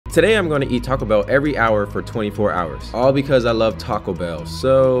Today I'm going to eat Taco Bell every hour for 24 hours, all because I love Taco Bell.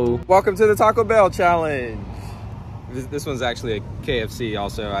 So welcome to the Taco Bell challenge. This one's actually a KFC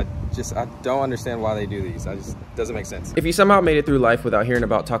also. I don't understand why they do these. Doesn't make sense. If you somehow made it through life without hearing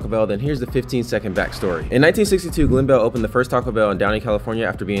about Taco Bell, then here's the 15-second backstory. In 1962, Glen Bell opened the first Taco Bell in Downey, California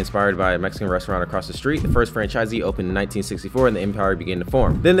after being inspired by a Mexican restaurant across the street. The first franchisee opened in 1964 and the empire began to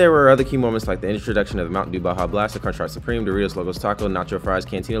form. Then there were other key moments like the introduction of the Mountain Dew Baja Blast, the Crunchwrap Supreme, Doritos Locos Taco, Nacho Fries,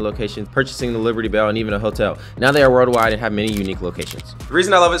 Cantina locations, purchasing the Liberty Bell, and even a hotel. Now they are worldwide and have many unique locations. The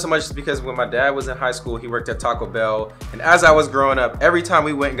reason I love it so much is because when my dad was in high school, he worked at Taco Bell, and as I was growing up, every time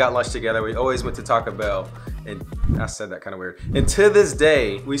we went and got lunch together, we always went to Taco Bell. And I said that kind of weird. And to this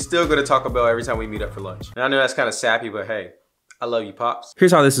day, we still go to Taco Bell every time we meet up for lunch. And I know that's kind of sappy, but hey, I love you, Pops.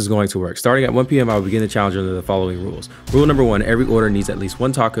 Here's how this is going to work. Starting at 1 p.m., I will begin the challenge under the following rules. Rule number 1, every order needs at least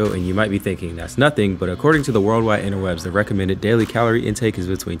 1 taco, and you might be thinking that's nothing, but according to the worldwide interwebs, the recommended daily calorie intake is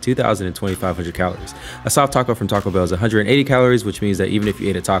between 2,000 and 2,500 calories. A soft taco from Taco Bell is 180 calories, which means that even if you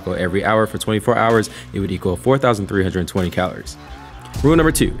ate a taco every hour for 24 hours, it would equal 4,320 calories. Rule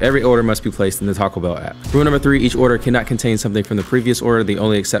number 2, every order must be placed in the Taco Bell app. Rule number 3, each order cannot contain something from the previous order. The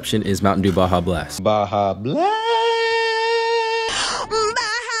only exception is Mountain Dew Baja Blast. Baja Blast!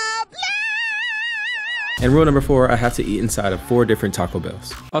 And rule number 4, I have to eat inside of 4 different Taco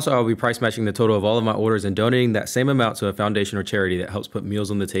Bells. Also, I will be price matching the total of all of my orders and donating that same amount to a foundation or charity that helps put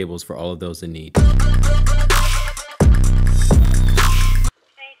meals on the tables for all of those in need. I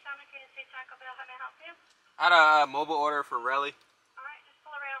had a mobile order for Relly. Alright, just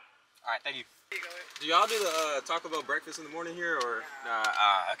pull around. Alright, thank you. Do y'all do the Taco Bell breakfast in the morning here or? Nah,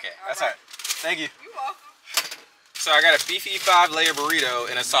 okay, that's alright. Thank you. You're welcome. So I got a beefy 5-layer burrito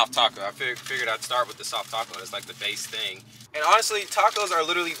and a soft taco. I figured I'd start with the soft taco. It's like the base thing. And honestly, tacos are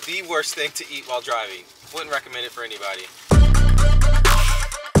literally the worst thing to eat while driving. Wouldn't recommend it for anybody.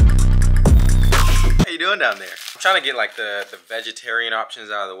 How you doing down there? I'm trying to get like the vegetarian options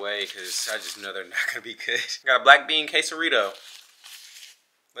out of the way because I just know they're not gonna be good. Got a black bean quesarito.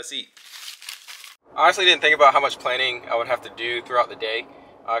 Let's eat. I honestly didn't think about how much planning I would have to do throughout the day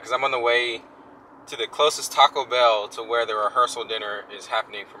because I'm on the way to the closest Taco Bell to where the rehearsal dinner is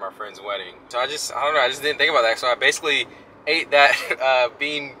happening for my friend's wedding. So I don't know, I just didn't think about that. So I basically ate that black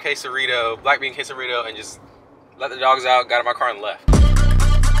bean quesarito and just let the dogs out, got in my car and left.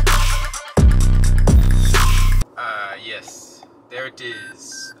 Yes, there it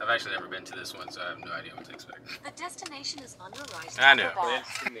is. I've actually never been to this one, so I have no idea what to expect. The destination is on the right. I know. The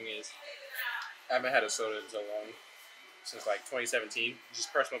interesting thing is, I haven't had a soda in so long, since like 2017,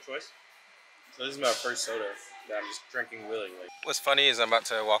 just personal choice. So this is my first soda that I'm just drinking willingly. What's funny is I'm about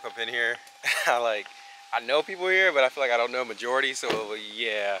to walk up in here. I know people here, but I feel like I don't know majority, so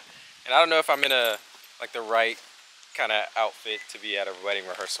yeah. And I don't know if I'm in the right kind of outfit to be at a wedding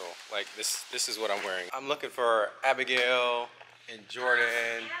rehearsal. Like this is what I'm wearing. I'm looking for Abigail and Jordan.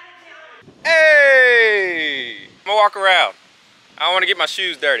 Hey! I'm gonna walk around. I don't want to get my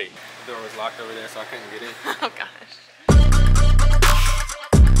shoes dirty. The door was locked over there, so I couldn't get in. Oh gosh.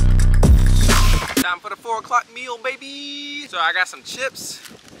 Time for the 4 o'clock meal, baby. So I got some chips,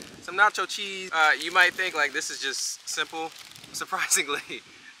 some nacho cheese. You might think like this is just simple. Surprisingly,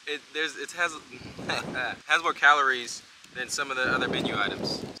 it has more calories than some of the other menu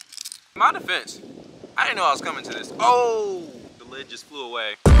items. In my defense, I didn't know I was coming to this. Oh, the lid just flew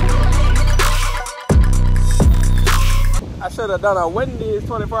away. I should have done a Wendy's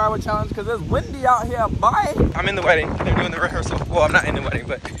 24-hour challenge because it's windy out here, boy. I'm in the wedding. They're doing the rehearsal. Well, I'm not in the wedding,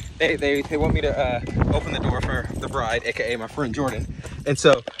 but they want me to open the door for the bride, aka my friend Jordan. And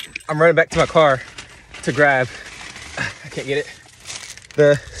so I'm running back to my car to grab, I can't get it,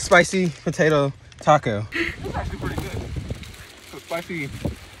 the spicy potato taco. It's actually pretty good. So spicy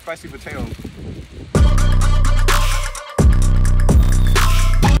potato.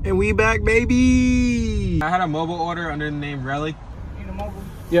 And we back, baby. I had a mobile order under the name Relly. You need a mobile?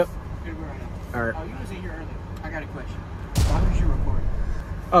 Yep. Here we go right now. All right. Oh, you was in here earlier. I got a question. Why was you recording?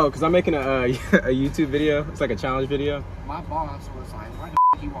 Oh, because I'm making a YouTube video. It's like a challenge video. My boss was like, why the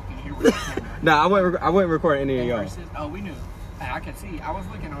f you walking in here with a camera? Nah, I wouldn't record any of y'all. Oh, we knew. I could see. I was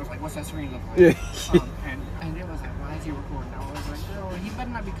looking. I was like, what's that screen look like? Yeah. And it was like, why is he recording? I was like, girl, he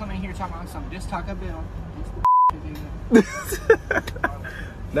better not be coming here talking about some this Taco Bell.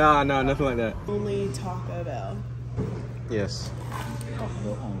 Nah, nothing like that. Only Taco Bell. Yes. On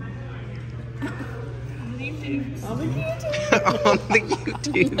the YouTubes. On the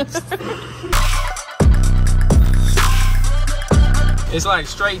YouTubes. It's like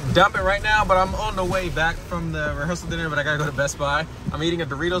straight dumping right now, but I'm on the way back from the rehearsal dinner, but I gotta go to Best Buy. I'm eating a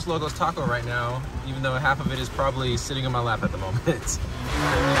Doritos Locos taco right now, even though half of it is probably sitting on my lap at the moment.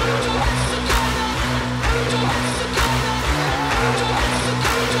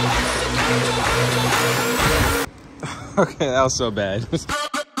 Okay, that was so bad.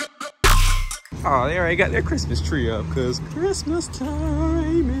 Oh, they already got their Christmas tree up because Christmas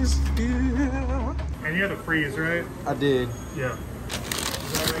time is here. And you had to freeze, right? I did. Yeah.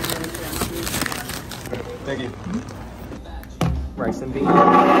 Thank you. Rice and bean.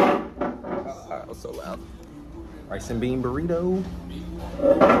 That was so loud. Rice and bean burrito.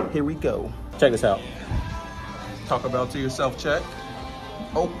 Here we go. Check this out. Taco Bell to yourself check.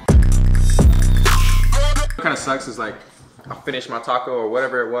 Oh. What kind of sucks is like, I'll finish my taco or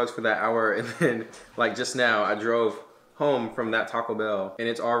whatever it was for that hour, and then like just now I drove home from that Taco Bell and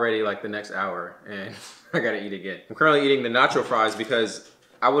it's already like the next hour and I gotta eat again. I'm currently eating the nacho fries because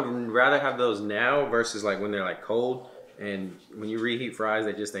I would rather have those now versus like when they're like cold, and when you reheat fries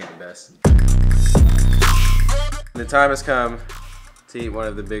they just ain't the best. The time has come to eat one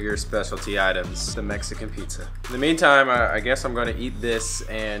of the bigger specialty items, the Mexican pizza. In the meantime, I guess I'm gonna eat this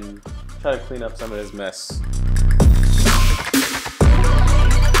and try to clean up some of this mess.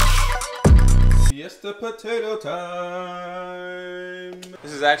 Fiesta potato time!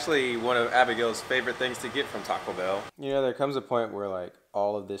 This is actually one of Abigail's favorite things to get from Taco Bell. You know, there comes a point where like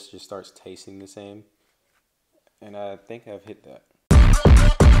all of this just starts tasting the same. And I think I've hit that.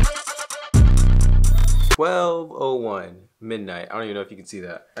 12:01 midnight. I don't even know if you can see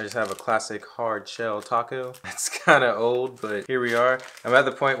that. I just have a classic hard shell taco. It's kind of old, but here we are. I'm at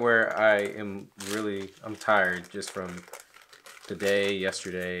the point where I'm tired just from the day,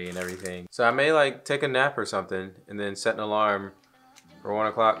 yesterday, and everything. So I may like take a nap or something and then set an alarm for 1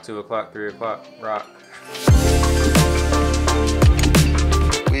 o'clock, 2 o'clock, 3 o'clock, rock.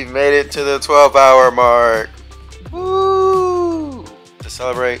 We've made it to the 12-hour mark. Woo! To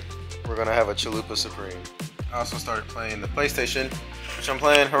celebrate, we're gonna have a Chalupa Supreme. I also started playing the PlayStation, which I'm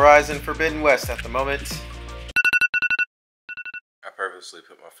playing Horizon Forbidden West at the moment. I purposely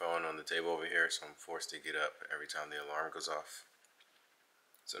put my phone on the table over here, so I'm forced to get up every time the alarm goes off.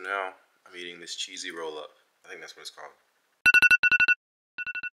 So now I'm eating this cheesy roll-up. I think that's what it's called.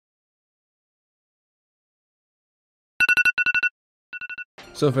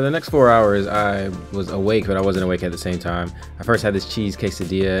 So for the next 4 hours, I was awake, but I wasn't awake at the same time. I first had this cheese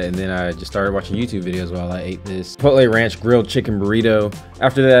quesadilla, and then I just started watching YouTube videos while I ate this Chipotle Ranch grilled chicken burrito.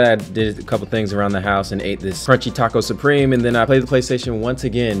 After that, I did a couple things around the house and ate this crunchy taco supreme, and then I played the PlayStation once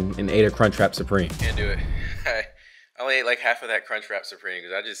again and ate a Crunchwrap Supreme. Can't do it. I only ate like half of that Crunchwrap Supreme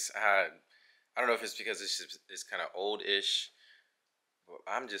because I don't know if it's because it's kind of old-ish, but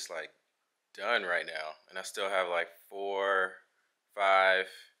I'm just like done right now, and I still have like 5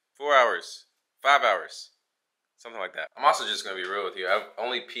 hours, something like that. I'm also just gonna be real with you. I've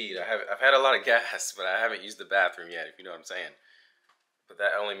only peed. I've had a lot of gas, but I haven't used the bathroom yet, if you know what I'm saying. But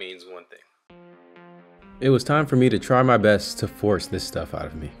that only means one thing. It was time for me to try my best to force this stuff out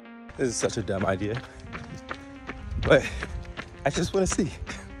of me. This is such a dumb idea, but I just want to see.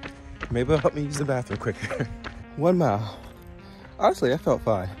 Maybe it'll help me use the bathroom quicker. 1 mile. Honestly, I felt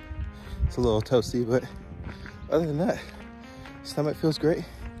fine. It's a little toasty, but other than that, stomach feels great.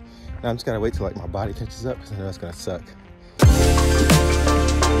 Now I'm just gotta wait till like my body catches up because I know it's gonna suck. Ooh,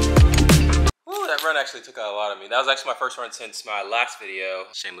 that run actually took out a lot of me. That was actually my first run since my last video.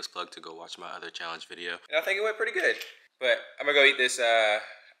 Shameless plug to go watch my other challenge video. And I think it went pretty good. But I'm gonna go eat this. I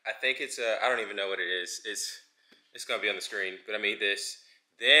think it's I don't even know what it is. It's gonna be on the screen. But I'm gonna eat this.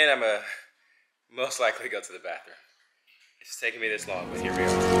 Then I'm gonna most likely go to the bathroom. It's taking me this long, but here we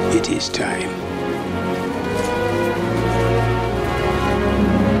are. It is time.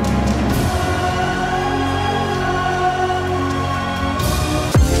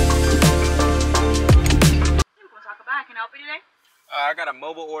 I got a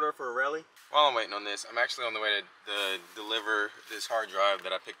mobile order for Relly. While I'm waiting on this, I'm actually on the way to deliver this hard drive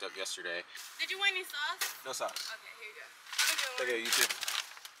that I picked up yesterday. Did you want any sauce? No sauce. Okay, here you go. Have a good one. Okay, you too.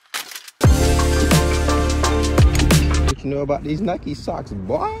 What you know about these Nike socks,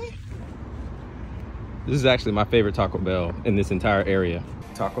 boy? This is actually my favorite Taco Bell in this entire area.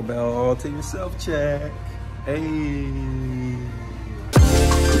 Taco Bell all to yourself check. Hey.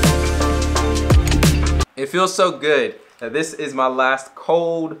 It feels so good that this is my last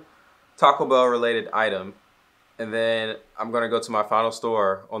cold Taco Bell related item. And then I'm gonna go to my final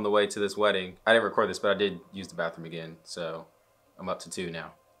store on the way to this wedding. I didn't record this, but I did use the bathroom again. So I'm up to 2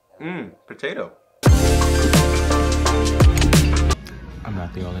 now. Potato. I'm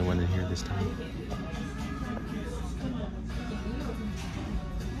not the only one in here this time.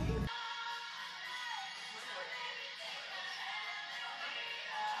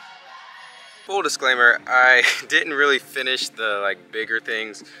 Full disclaimer, I didn't really finish the like bigger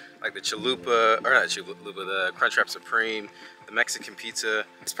things like the chalupa, or not chalupa, the Crunchwrap Supreme, the Mexican pizza.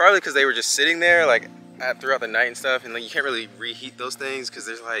 It's probably because they were just sitting there. Like throughout the night and stuff, and like you can't really reheat those things because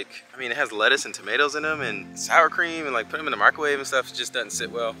there's like, I mean, it has lettuce and tomatoes in them and sour cream, and like put them in the microwave and stuff, it just doesn't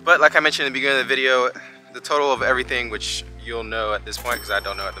sit well. But like I mentioned in the beginning of the video, the total of everything, which you'll know at this point because I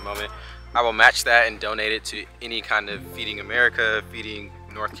don't know at the moment, I will match that and donate it to any kind of Feeding America, Feeding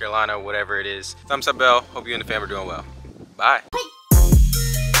North Carolina, whatever it is. Thumbs up, bell. Hope you and the fam are doing well. Bye.